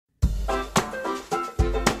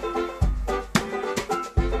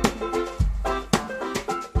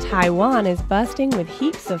Taiwan is bursting with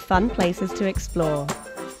heaps of fun places to explore.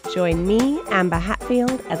 Join me, Amber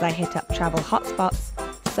Hatfield, as I hit up travel hotspots,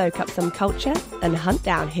 soak up some culture, and hunt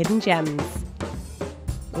down hidden gems.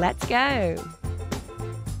 Let's go!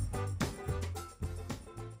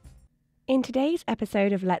 In today's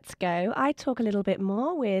episode of Let's Go, I talk a little bit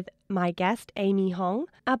more with my guest, Amy Hong,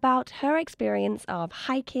 about her experience of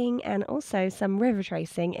hiking and also some river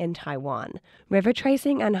tracing in Taiwan. River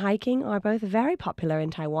tracing and hiking are both very popular in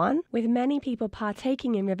Taiwan, with many people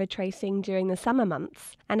partaking in river tracing during the summer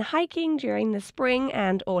months and hiking during the spring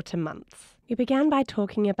and autumn months. We began by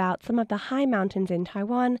talking about some of the high mountains in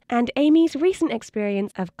Taiwan and Amy's recent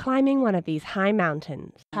experience of climbing one of these high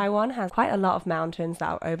mountains. Taiwan has quite a lot of mountains that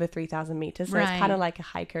are over 3,000 meters, so it's kind of like a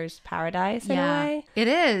hiker's paradise in a way. It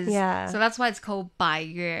is. Yeah. So that's why it's called 百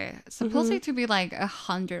岳. Supposedly to be like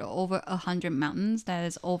over 100 mountains that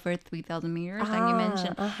is over 3,000 meters, like you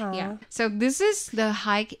mentioned. Yeah. So this is the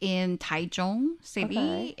hike in Taichung City.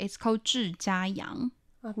 Okay. It's called 志家阳.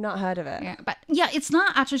 I've not heard of it. Yeah, but it's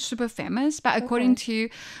not actually super famous, but according to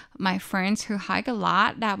my friends who hike a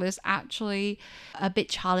lot, that was actually a bit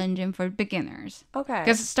challenging for beginners. Okay.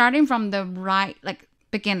 Because starting from the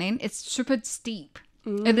beginning, it's super steep.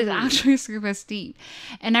 It is actually super steep.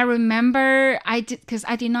 And I remember I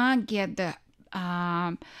did not get the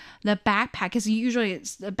backpack, because usually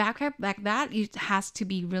it's the backpack like that, it has to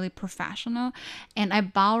be really professional, and I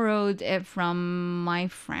borrowed it from my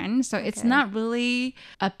friend, so it's not really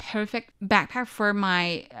a perfect backpack for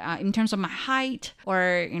my in terms of my height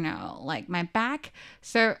or like my back.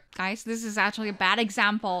 So guys, this is actually a bad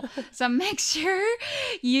example. So make sure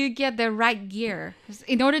you get the right gear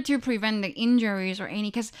in order to prevent the injuries or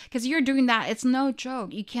any, because you're doing that, it's no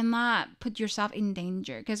joke. You cannot put yourself in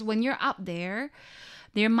danger, because when you're up there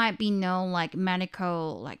might be no like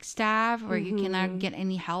medical like staff, or you cannot get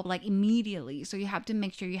any help like immediately. So you have to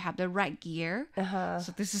make sure you have the right gear.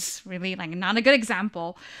 So this is really like not a good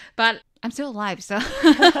example, but I'm still alive, so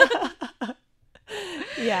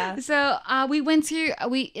yeah. So we went to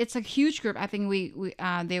it's a huge group. I think we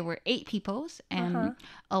there were 8 people, and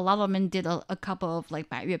a lot of them did a couple of like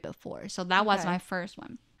百岳 before. So that was my first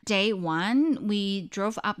one. Day 1, we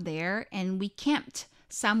drove up there and we camped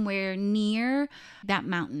somewhere near that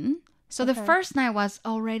mountain. So the first night was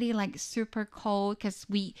already like super cold, because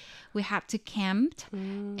we had to camp,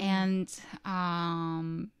 and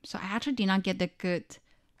so I actually did not get the good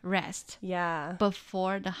rest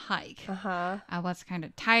before the hike. I was kind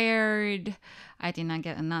of tired. I did not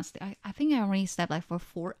get enough sleep. I think I only slept like for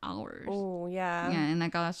 4 hours. And I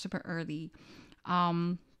got up super early.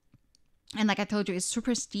 And like I told you, it's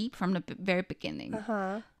super steep from the very beginning.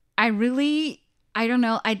 I don't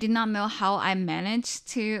know. I did not know how I managed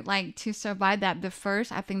to survive that. The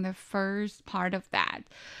first part of that.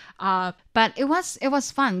 But it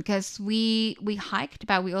was fun, because we hiked,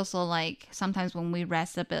 but we also like sometimes when we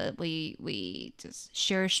rest a bit, we just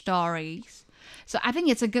share stories. So I think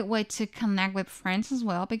it's a good way to connect with friends as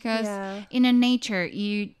well, because in the nature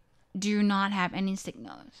you do not have any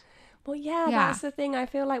signals. Well, that's the thing. I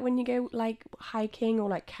feel like when you go like hiking or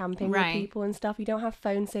like camping with people and stuff, you don't have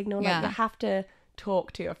phone signal. Like you have to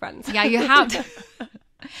talk to your friends. Yeah, you have to.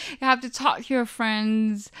 You have to talk to your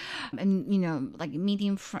friends, and like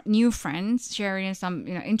meeting new friends, sharing some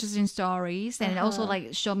interesting stories, and also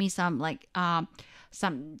like show me some like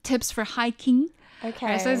some tips for hiking.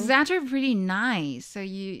 Okay. So it's actually pretty nice. So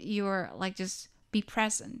you're like just be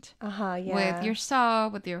present with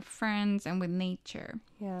yourself, with your friends, and with nature.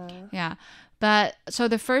 Yeah. But so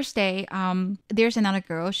the first day, there's another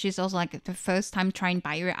girl. She's also like the first time trying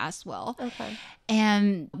百岳 as well.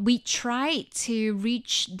 And we tried to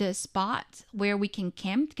reach the spot where we can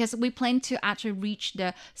camp, because we plan to actually reach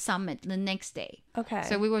the summit the next day.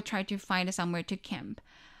 So we will try to find somewhere to camp.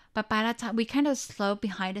 But by that time, we kind of slowed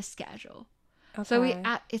behind the schedule. So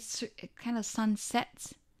it's kind of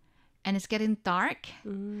sunsets and it's getting dark.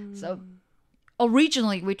 So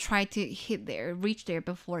originally we tried to reach there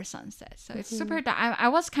before sunset. So it's super dark. I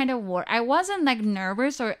was kind of worried. I wasn't like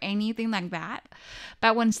nervous or anything like that.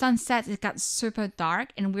 But when sun sets, it got super dark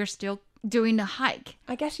and we're still doing the hike.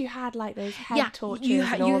 I guess you had like those head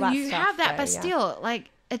torches and all that stuff. You have that, but still, like,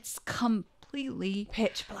 it's completely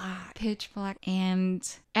pitch black. And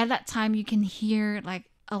at that time, you can hear like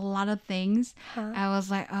a lot of things. I was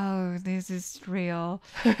like, oh, this is real.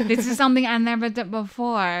 This is something I never did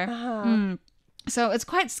before. So it's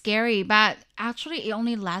quite scary, but actually it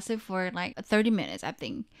only lasted for like 30 minutes, I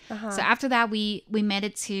think. So after that, we made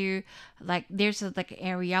it to like, there's a like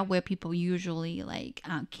area where people usually like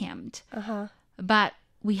camped. But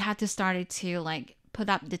we had to start to like put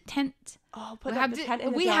up the tent Oh, put we up have the to, tent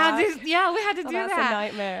in the we dark. had this, yeah, we had to Oh, do that's that. a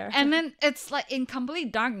nightmare. And then it's like in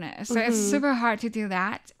complete darkness. So it's super hard to do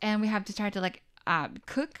that. And we have to try to like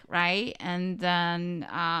cook, right? And then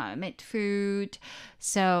make food.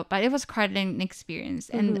 So, but it was quite an experience.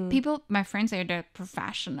 And people, my friends, they're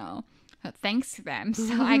professional. Thanks to them.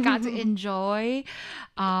 So I got to enjoy,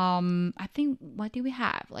 I think, what did we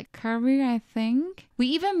have? Like curry, I think. We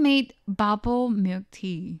even made bubble milk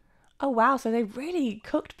tea. Oh, wow. So they really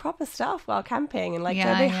cooked proper stuff while camping and like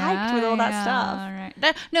they hiked with all that stuff.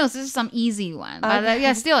 Right. No, so this is some easy one. But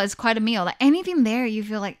yeah, still, it's quite a meal. Like anything there, you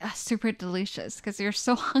feel like super delicious because you're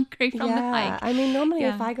so hungry from the hike. I mean, normally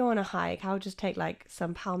if I go on a hike, I'll just take like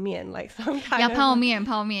some pao mian, like some kind of... Pao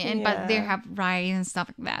mian. But they have rice and stuff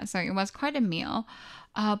like that. So it was quite a meal.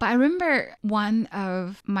 But I remember one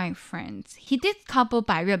of my friends, he did couple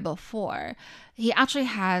百越 before. He actually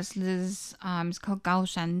has this, it's called 高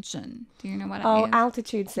山症. Do you know what it is? Oh,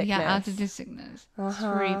 altitude sickness. Yeah, altitude sickness. It's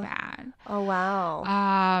pretty bad. Oh,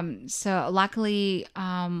 wow. So luckily,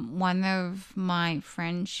 one of my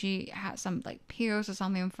friends, she had some like pills or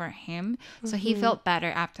something for him. So he felt better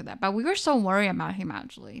after that. But we were so worried about him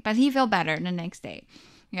actually. But he felt better the next day.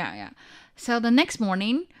 Yeah. So the next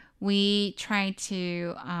morning, we tried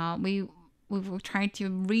to we will try to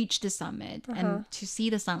reach the summit and to see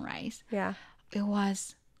the sunrise. Yeah. It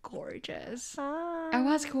was gorgeous. Ah. It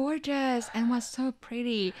was gorgeous and was so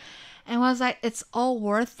pretty. And was like, it's all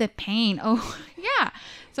worth the pain. Oh, yeah.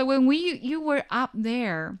 So when you were up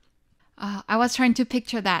there, I was trying to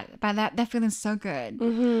picture that, but that feeling's so good.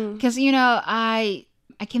 Because, I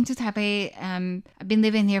came to Taipei. I've been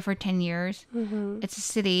living here for 10 years. It's a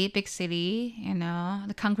city, big city,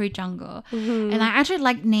 the concrete jungle. And I actually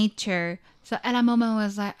like nature. So at that moment, I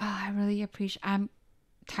was like, oh, I really appreciate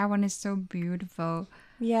Taiwan is so beautiful.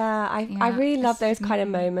 Yeah, I really love those kind of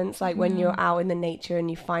moments, like when you're out in the nature and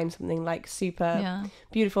you find something like super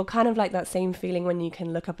beautiful, kind of like that same feeling when you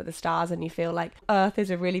can look up at the stars and you feel like Earth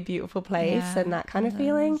is a really beautiful place and that kind of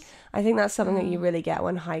feeling. I think that's something that you really get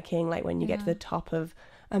when hiking, like when you get to the top of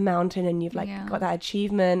a mountain and you've like got that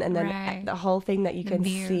achievement and then the whole thing that you can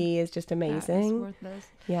see is just amazing. It's worth this.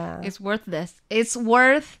 Yeah. It's worth this. It's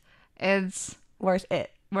worth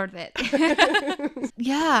it. Worth it.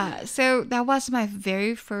 Yeah, so that was my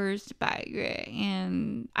very first 百越,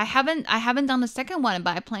 and I haven't done the second one,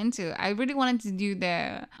 but I plan to. I really wanted to do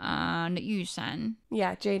the Yushan.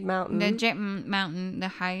 Yeah, Jade Mountain. The Jade Mountain, the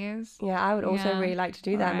highest. Yeah, I would also really like to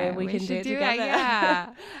do that. Maybe we can do it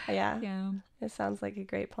together. Yeah. It sounds like a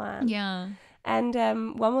great plan. Yeah. And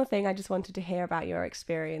one more thing, I just wanted to hear about your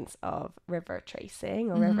experience of river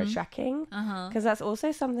tracing or river trekking, because that's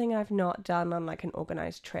also something I've not done on like an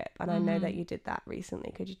organized trip, and I know that you did that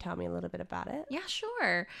recently. Could you tell me a little bit about it? Yeah,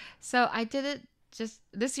 sure. So I did it just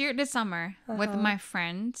this summer with my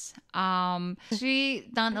friends. She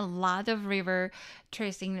done a lot of river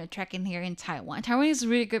tracing and trekking here in Taiwan. Taiwan is a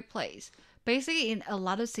really good place. Basically, in a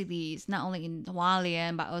lot of cities, not only in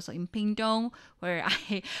Hualien but also in Pingdong, where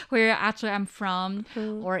actually I'm from,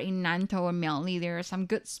 or in Nantou or Miaoli, there are some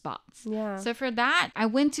good spots. Yeah. So for that, I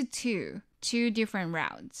went to two different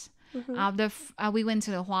routes. We went to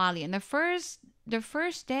the Hualien. The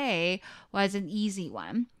first day was an easy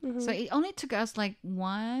one. So it only took us like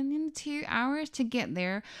 1 and 2 hours to get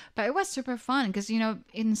there, but it was super fun because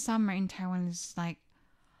in summer in Taiwan it's like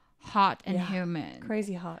hot and humid.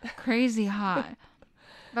 Crazy hot.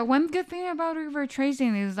 But one good thing about river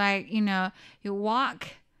tracing is like, you walk,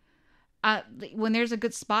 when there's a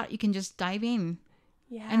good spot, you can just dive in.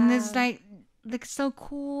 Yeah. And it's like so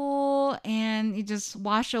cool, and you just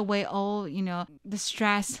wash away all, the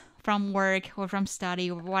stress from work or from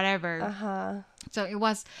study or whatever. So it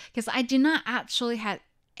was, because I did not actually had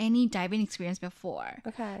any diving experience before.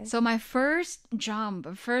 Okay. So my first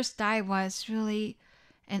dive was really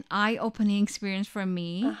an eye-opening experience for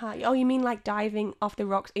me. Oh, you mean like diving off the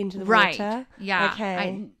rocks into the water? Yeah.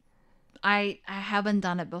 Okay. I haven't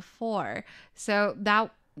done it before, so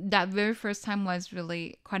that very first time was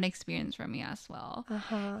really quite an experience for me as well.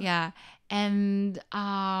 Yeah, and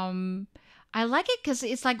I like it because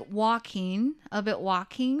it's like walking,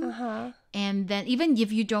 and then even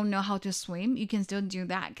if you don't know how to swim, you can still do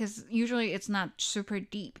that because usually it's not super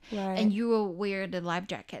deep, and you will wear the life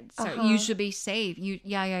jacket, so you should be safe.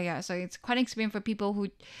 So it's quite an experience for people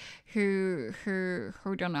who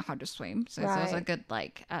don't know how to swim. So it's also a good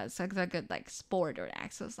like sport or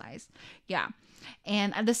exercise. Yeah,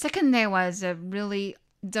 and the second day was a really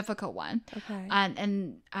difficult one. Okay,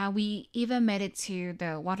 and we even made it to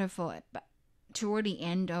the waterfall toward the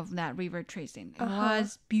end of that river tracing. It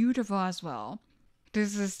was beautiful as well.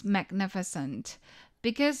 This is magnificent.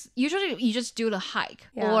 because usually you just do the hike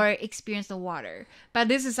Yeah. or experience the water. But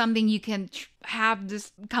this is something you can have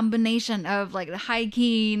this combination of like the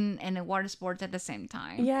hiking and the water sports at the same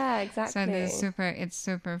time. Yeah, exactly. So it's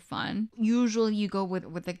super fun. Usually you go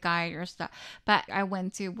with a guide or stuff, but I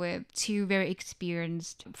went to with two very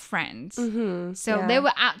experienced friends. So they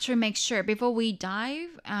will actually make sure before we dive,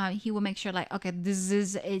 he will make sure like, okay, this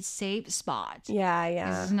is a safe spot.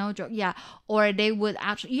 Yeah. This is no joke. Yeah. Or they would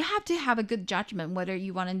actually, you have to have a good judgment whether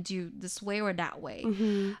you want to do this way or that way.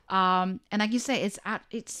 And like you say,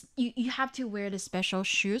 you have to wear the special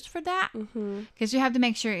shoes for that, because you have to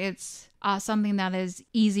make sure it's something that is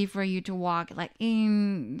easy for you to walk, like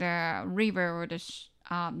in the river or the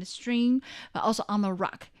stream, but also on the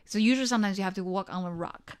rock. So usually sometimes you have to walk on the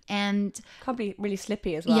rock, and Can't be really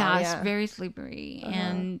slippy as well. yeah, it's very slippery.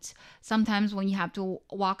 And sometimes when you have to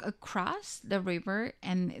walk across the river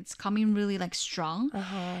and it's coming really like strong,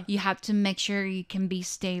 you have to make sure you can be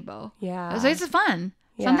stable. Yeah. So it's fun.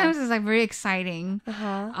 Yeah. Sometimes it's like very exciting,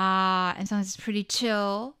 and sometimes it's pretty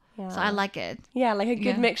chill. So I like it. Yeah, like a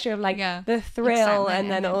good mixture of like the thrill Excitement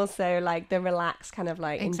and then and also like the relaxed kind of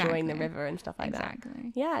like enjoying the Exactly. river and stuff like that.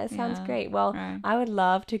 Exactly. Yeah, it sounds Yeah, great. Well, right. I would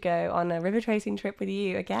love to go on a river tracing trip with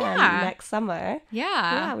you again Yeah. next summer. Yeah.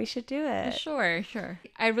 Yeah, we should do it. Sure.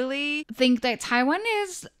 I really think that Taiwan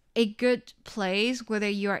is a good place whether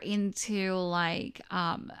you're into like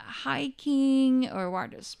hiking or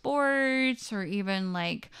water sports or even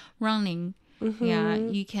like running. Yeah,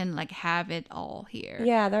 you can like have it all here.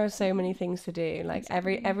 Yeah, there are so many things to do. Like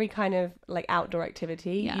every kind of like outdoor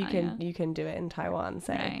activity, you can do it in Taiwan.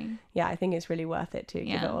 So yeah, I think it's really worth it to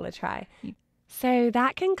give it all a try. So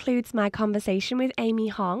that concludes my conversation with Amy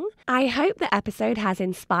Hong. I hope the episode has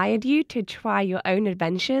inspired you to try your own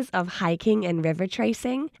adventures of hiking and river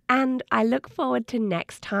tracing. And I look forward to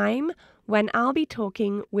next time when I'll be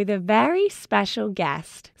talking with a very special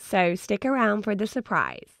guest. So stick around for the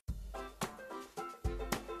surprise.